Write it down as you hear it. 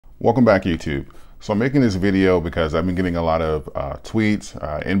Welcome back, YouTube. So I'm making this video because I've been getting a lot of tweets,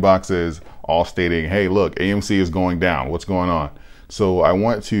 inboxes, all stating, hey, look, AMC is going down. What's going on? So I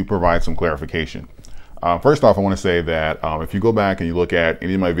want to provide some clarification. First off, I want to say that if you go back and you look at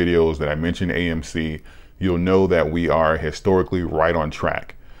any of my videos that I mentioned AMC, you'll know that we are historically right on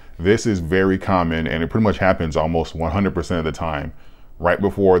track. This is very common, and it pretty much happens almost 100% of the time. Right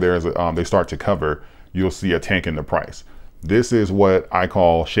before they start to cover, you'll see a tank in the price. This is what I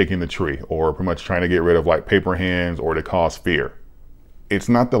call shaking the tree, or pretty much trying to get rid of like paper hands or to cause fear. It's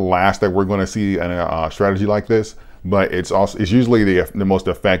not the last that we're going to see in a strategy like this, but it's usually the most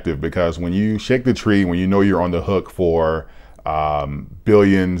effective, because when you shake the tree, when you know you're on the hook for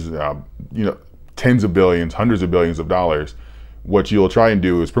billions, tens of billions, hundreds of billions of dollars, what you'll try and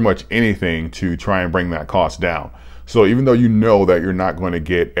do is pretty much anything to try and bring that cost down. So even though you know that you're not going to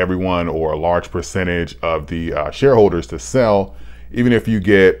get everyone or a large percentage of the shareholders to sell, even if you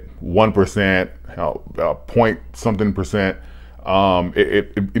get 1%, point something percent,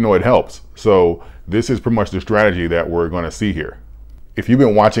 it helps. So this is pretty much the strategy that we're going to see here. If you've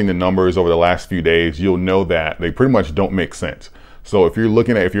been watching the numbers over the last few days, you'll know that they pretty much don't make sense. So if you're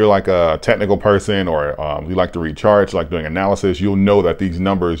like a technical person, or you like to read charts, like doing analysis, you'll know that these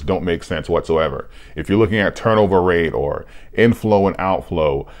numbers don't make sense whatsoever. If you're looking at turnover rate or inflow and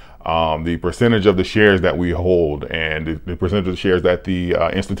outflow, the percentage of the shares that we hold and the percentage of the shares that the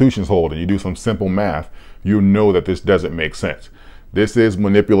institutions hold, and you do some simple math, you'll know that this doesn't make sense. This is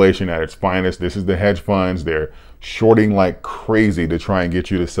manipulation at its finest. This is the hedge funds. They're shorting like crazy to try and get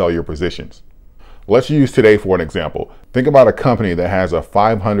you to sell your positions. Let's use today for an example. Think about a company that has a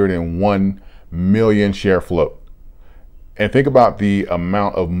 501 million share float. And think about the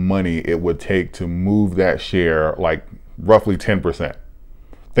amount of money it would take to move that share, like roughly 10%.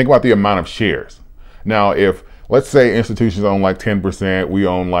 Think about the amount of shares. Now, if let's say institutions own like 10%, we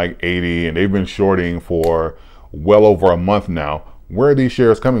own like 80, and they've been shorting for well over a month now, where are these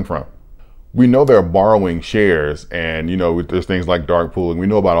shares coming from? We know they're borrowing shares, and there's things like dark pooling. We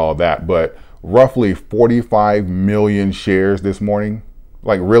know about all that, but roughly 45 million shares this morning.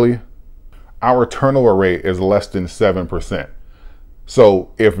 Like, really? Our turnover rate is less than 7%.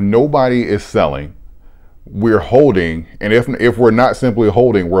 So if nobody is selling, we're holding, and if we're not simply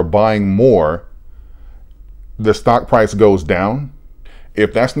holding, we're buying more, the stock price goes down.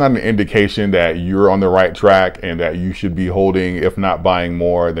 If that's not an indication that you're on the right track and that you should be holding, if not buying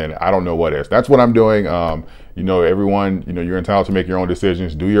more, then I don't know what is. That's what I'm doing. Everyone, you're entitled to make your own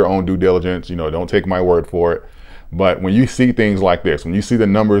decisions, do your own due diligence, don't take my word for it. But when you see things like this, when you see the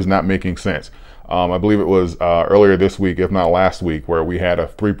numbers not making sense, I believe it was earlier this week, if not last week, where we had a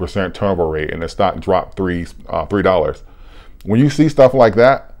 3% turnover rate and the stock dropped $3. When you see stuff like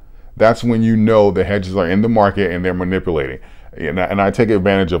that, that's when you know the hedges are in the market and they're manipulating. And I take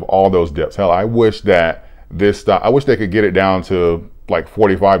advantage of all those dips. Hell, I wish that I wish they could get it down to like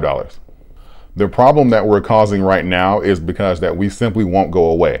 $45. The problem that we're causing right now is because that we simply won't go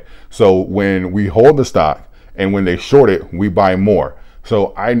away. So when we hold the stock and when they short it, we buy more.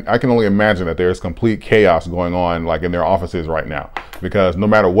 So I can only imagine that there's complete chaos going on like in their offices right now, because no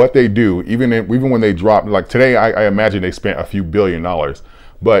matter what they do, even when they drop, like today, I imagine they spent a few $1 billion.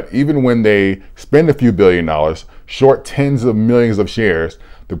 But even when they spend a few $1 billion, short tens of millions of shares,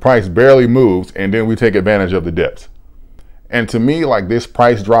 the price barely moves, and then we take advantage of the dips. And to me, like, this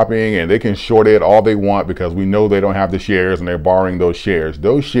price dropping, and they can short it all they want because we know they don't have the shares and they're borrowing those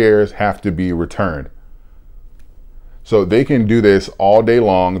shares have to be returned. So they can do this all day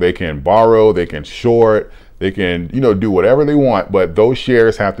long. They can borrow, they can short, they can, do whatever they want, but those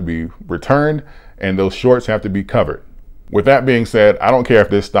shares have to be returned and those shorts have to be covered. With that being said, I don't care if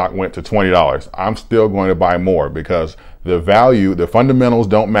this stock went to $20. I'm still going to buy more, because the value, the fundamentals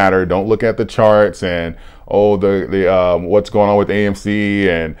don't matter. Don't look at the charts and, what's going on with AMC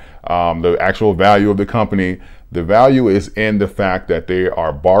and the actual value of the company. The value is in the fact that they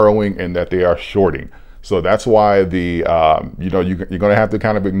are borrowing and that they are shorting. So that's why you're going to have to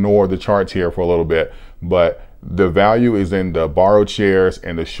kind of ignore the charts here for a little bit, but the value is in the borrowed shares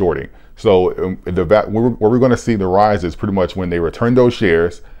and the shorting. So where we're going to see the rise is pretty much when they return those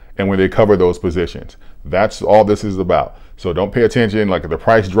shares and when they cover those positions. That's all this is about. So don't pay attention. Like, if the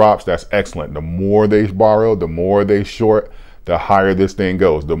price drops, that's excellent. The more they borrow, the more they short, the higher this thing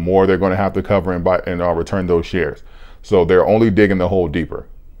goes. The more they're going to have to cover and buy and return those shares. So they're only digging the hole deeper.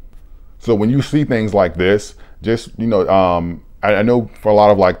 So when you see things like this, just I know for a lot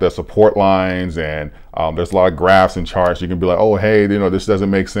of like the support lines and there's a lot of graphs and charts, you can be like, oh, hey, this doesn't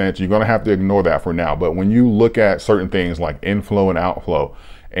make sense. You're going to have to ignore that for now. But when you look at certain things like inflow and outflow,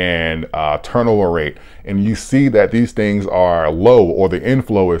 and turnover rate, and you see that these things are low, or the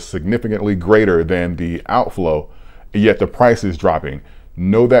inflow is significantly greater than the outflow, yet the price is dropping,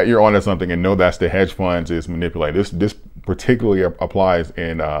 know that you're onto something, and know that's the hedge funds is manipulating. This particularly applies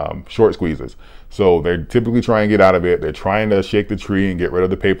in short squeezes. So they're typically trying to get out of it. They're trying to shake the tree and get rid of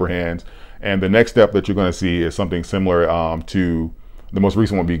the paper hands. And the next step that you're going to see is something similar to the most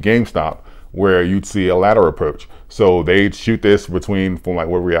recent one, would be GameStop, where you'd see a ladder approach. So they'd shoot this between, from like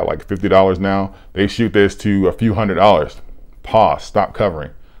where we're at, like $50 now, they shoot this to a few $100s. Pause, stop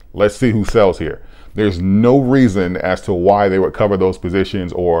covering. Let's see who sells here. There's no reason as to why they would cover those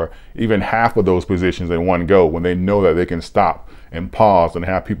positions, or even half of those positions in one go, when they know that they can stop and pause and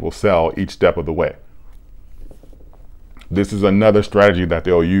have people sell each step of the way. This is another strategy that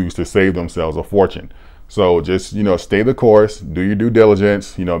they'll use to save themselves a fortune. So just, stay the course, do your due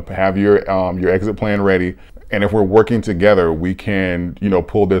diligence, have your exit plan ready. And if we're working together, we can,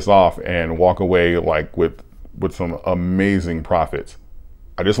 pull this off and walk away like with some amazing profits.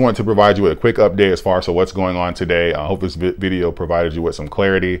 I just wanted to provide you with a quick update as far as what's going on today. I hope this video provided you with some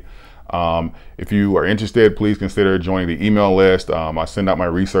clarity. If you are interested, please consider joining the email list. I send out my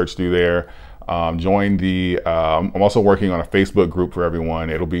research through there. I'm also working on a Facebook group for everyone.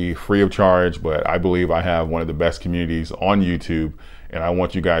 It'll be free of charge, but I believe I have one of the best communities on YouTube, and I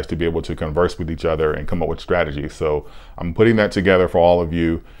want you guys to be able to converse with each other and come up with strategies. So I'm putting that together for all of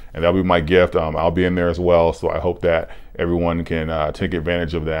you, and that'll be my gift. I'll be in there as well. So I hope that everyone can take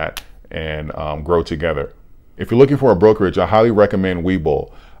advantage of that and grow together. If you're looking for a brokerage, I highly recommend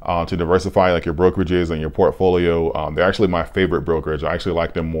Webull to diversify like your brokerages and your portfolio. They're actually my favorite brokerage. I actually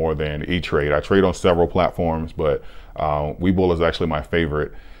like them more than E-Trade. I trade on several platforms, but Webull is actually my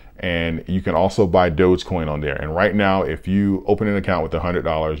favorite. And you can also buy Dogecoin on there. And right now, if you open an account with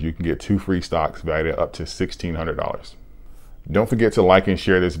 $100, you can get 2 free stocks valued up to $1,600. Don't forget to like and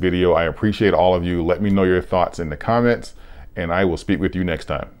share this video. I appreciate all of you. Let me know your thoughts in the comments, and I will speak with you next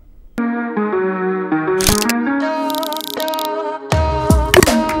time.